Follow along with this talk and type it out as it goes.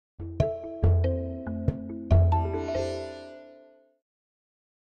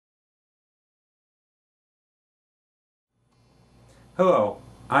Hello,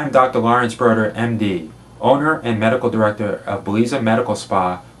 I'm Dr. Lawrence Broder, MD, owner and medical director of Beleza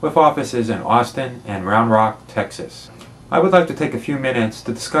Medspa with offices in Austin and Round Rock, Texas. I would like to take a few minutes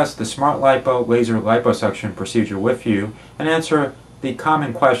to discuss the Smartlipo laser liposuction procedure with you and answer the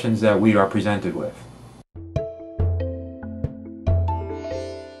common questions that we are presented with.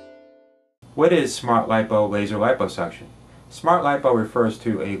 What is Smartlipo laser liposuction? Smartlipo refers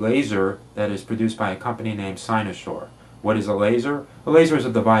to a laser that is produced by a company named Cynosure. What is a laser? A laser is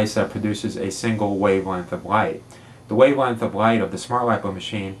a device that produces a single wavelength of light. The wavelength of light of the Smartlipo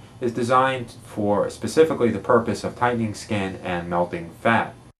machine is designed for specifically the purpose of tightening skin and melting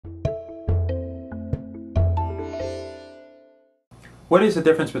fat. What is the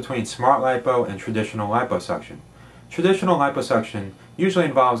difference between Smartlipo and traditional liposuction? Traditional liposuction usually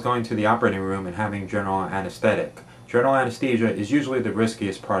involves going to the operating room and having general anesthetic. General anesthesia is usually the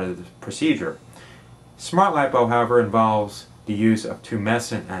riskiest part of the procedure. Smartlipo, however, involves the use of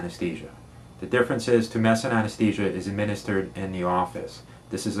tumescent anesthesia. The difference is tumescent anesthesia is administered in the office.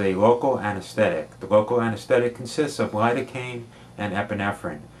 This is a local anesthetic. The local anesthetic consists of lidocaine and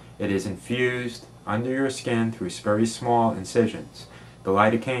epinephrine. It is infused under your skin through very small incisions. The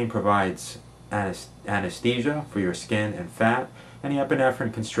lidocaine provides anesthesia for your skin and fat, and the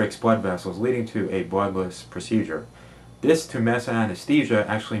epinephrine constricts blood vessels, leading to a bloodless procedure. This tumescent anesthesia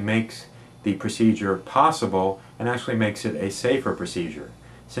actually makes the procedure possible and actually makes it a safer procedure.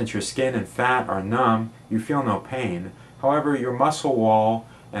 Since your skin and fat are numb, you feel no pain. However, your muscle wall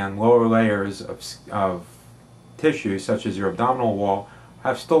and lower layers of tissue, such as your abdominal wall,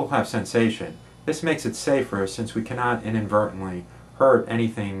 still have sensation. This makes it safer since we cannot inadvertently hurt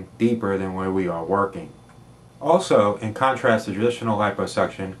anything deeper than where we are working. Also, in contrast to traditional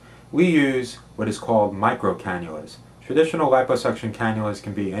liposuction, we use what is called microcannulas. Traditional liposuction cannulas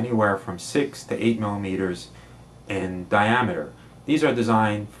can be anywhere from 6 to 8 millimeters in diameter. These are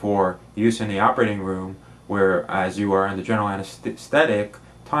designed for use in the operating room where, as you are under general anesthetic,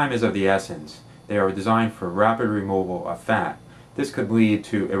 time is of the essence. They are designed for rapid removal of fat. This could lead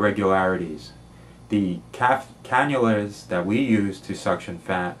to irregularities. The cannulas that we use to suction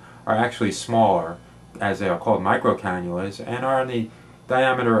fat are actually smaller, as they are called microcannulas, and are in the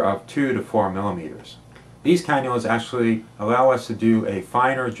diameter of 2 to 4 millimeters. These cannulas actually allow us to do a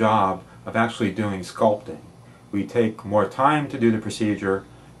finer job of actually doing sculpting. We take more time to do the procedure,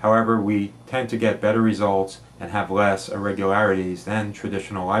 however we tend to get better results and have less irregularities than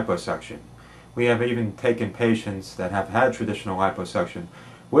traditional liposuction. We have even taken patients that have had traditional liposuction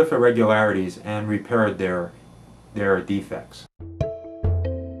with irregularities and repaired their defects.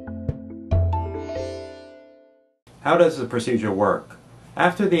 How does the procedure work?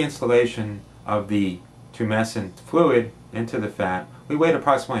 After the installation of the tumescent fluid into the fat, we wait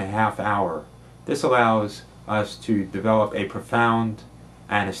approximately a half hour. This allows us to develop a profound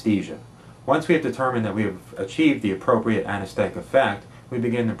anesthesia. Once we have determined that we have achieved the appropriate anesthetic effect, we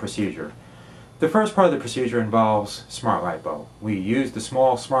begin the procedure. The first part of the procedure involves Smartlipo. We use the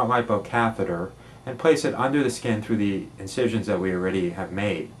small Smartlipo catheter and place it under the skin through the incisions that we already have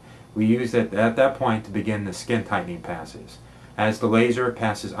made. We use it at that point to begin the skin tightening passes. As the laser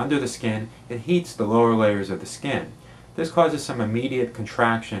passes under the skin, it heats the lower layers of the skin. This causes some immediate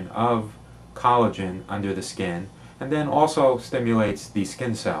contraction of collagen under the skin, and then also stimulates the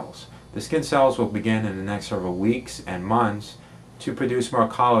skin cells. The skin cells will begin in the next several weeks and months to produce more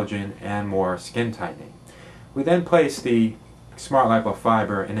collagen and more skin tightening. We then place the Smartlipo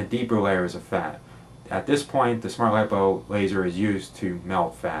fiber in the deeper layers of fat. At this point, the Smartlipo laser is used to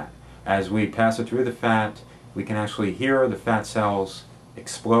melt fat. As we pass it through the fat, we can actually hear the fat cells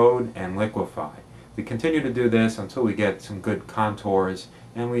explode and liquefy. We continue to do this until we get some good contours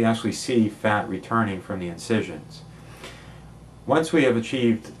and we actually see fat returning from the incisions. Once we have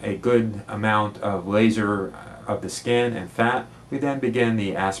achieved a good amount of laser of the skin and fat, we then begin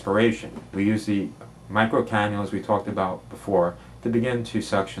the aspiration. We use the microcannulas we talked about before to begin to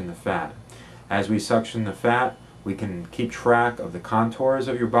suction the fat. As we suction the fat, we can keep track of the contours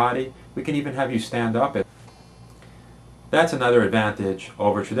of your body. We can even have you stand up. That's another advantage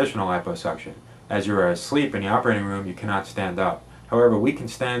over traditional liposuction. As you're asleep in the operating room, you cannot stand up. However, we can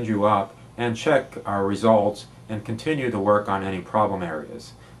stand you up and check our results and continue to work on any problem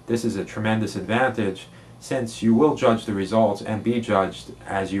areas. This is a tremendous advantage since you will judge the results and be judged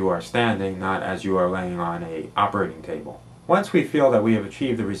as you are standing, not as you are laying on an operating table. Once we feel that we have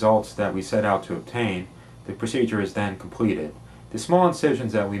achieved the results that we set out to obtain, the procedure is then completed. The small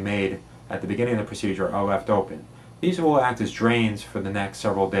incisions that we made at the beginning of the procedure are left open. These will act as drains for the next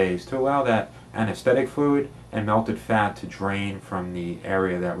several days to allow that anesthetic fluid and melted fat to drain from the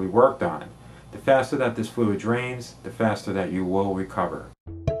area that we worked on. The faster that this fluid drains, the faster that you will recover.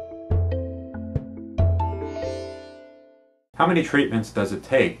 How many treatments does it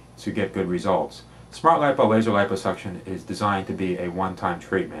take to get good results? Smartlipo laser liposuction is designed to be a one-time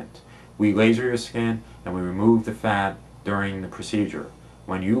treatment. We laser your skin and we remove the fat during the procedure.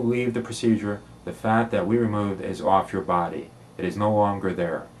 When you leave the procedure, the fat that we removed is off your body. It is no longer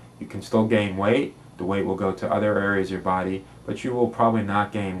there. You can still gain weight. The weight will go to other areas of your body, but you will probably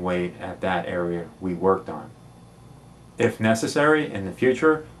not gain weight at that area we worked on. If necessary, in the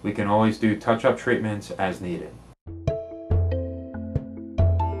future, we can always do touch-up treatments as needed.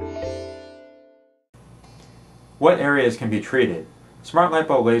 What areas can be treated?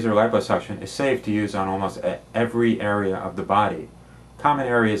 Smartlipo laser liposuction is safe to use on almost every area of the body. Common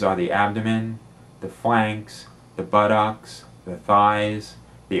areas are the abdomen, the flanks, the buttocks, the thighs,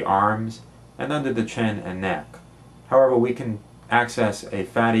 the arms, and under the chin and neck. However, we can access a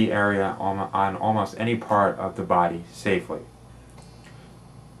fatty area on almost any part of the body safely.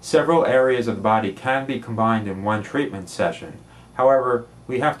 Several areas of the body can be combined in one treatment session. However,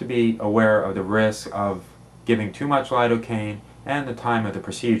 we have to be aware of the risk of giving too much lidocaine and the time of the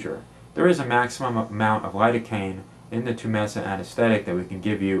procedure. There is a maximum amount of lidocaine in the tumescent anesthetic that we can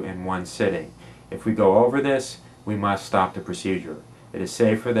give you in one sitting. If we go over this, we must stop the procedure. It is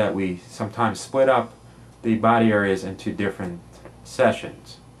safer that we sometimes split up the body areas into different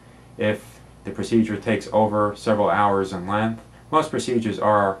sessions. If the procedure takes over several hours in length, most procedures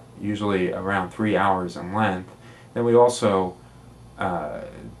are usually around 3 hours in length, then we also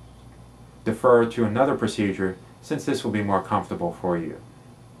defer to another procedure since this will be more comfortable for you.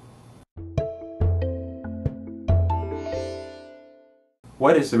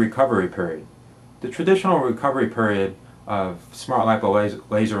 What is the recovery period? The traditional recovery period of Smartlipo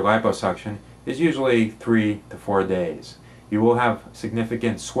laser liposuction is usually 3 to 4 days. You will have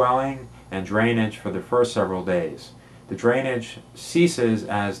significant swelling and drainage for the first several days. The drainage ceases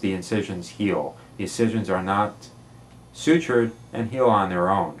as the incisions heal. The incisions are not sutured and heal on their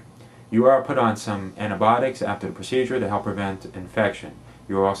own. You are put on some antibiotics after the procedure to help prevent infection.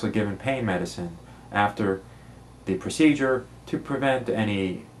 You are also given pain medicine after the procedure to prevent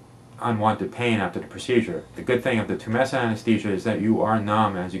any unwanted pain after the procedure. The good thing of the tumescent anesthesia is that you are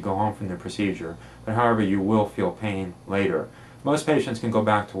numb as you go home from the procedure, but however you will feel pain later. Most patients can go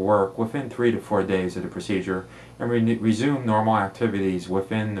back to work within 3 to 4 days of the procedure and resume normal activities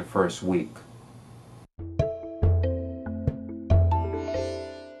within the first week.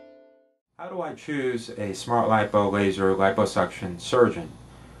 How do I choose a Smartlipo laser liposuction surgeon?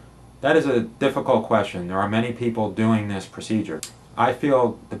 That is a difficult question. There are many people doing this procedure. I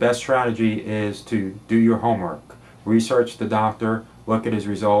feel the best strategy is to do your homework. Research the doctor, look at his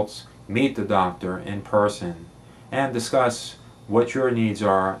results, meet the doctor in person, and discuss what your needs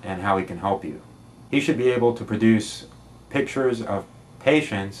are and how he can help you. He should be able to produce pictures of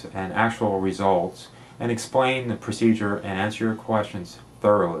patients and actual results and explain the procedure and answer your questions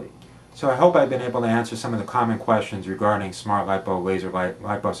thoroughly. So I hope I've been able to answer some of the common questions regarding Smartlipo laser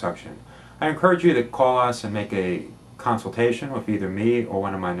liposuction. I encourage you to call us and make a consultation with either me or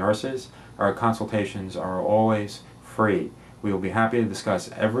one of my nurses. Our consultations are always free. We will be happy to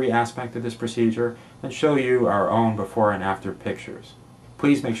discuss every aspect of this procedure and show you our own before and after pictures.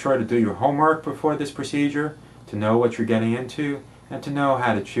 Please make sure to do your homework before this procedure to know what you're getting into and to know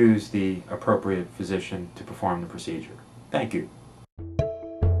how to choose the appropriate physician to perform the procedure. Thank you.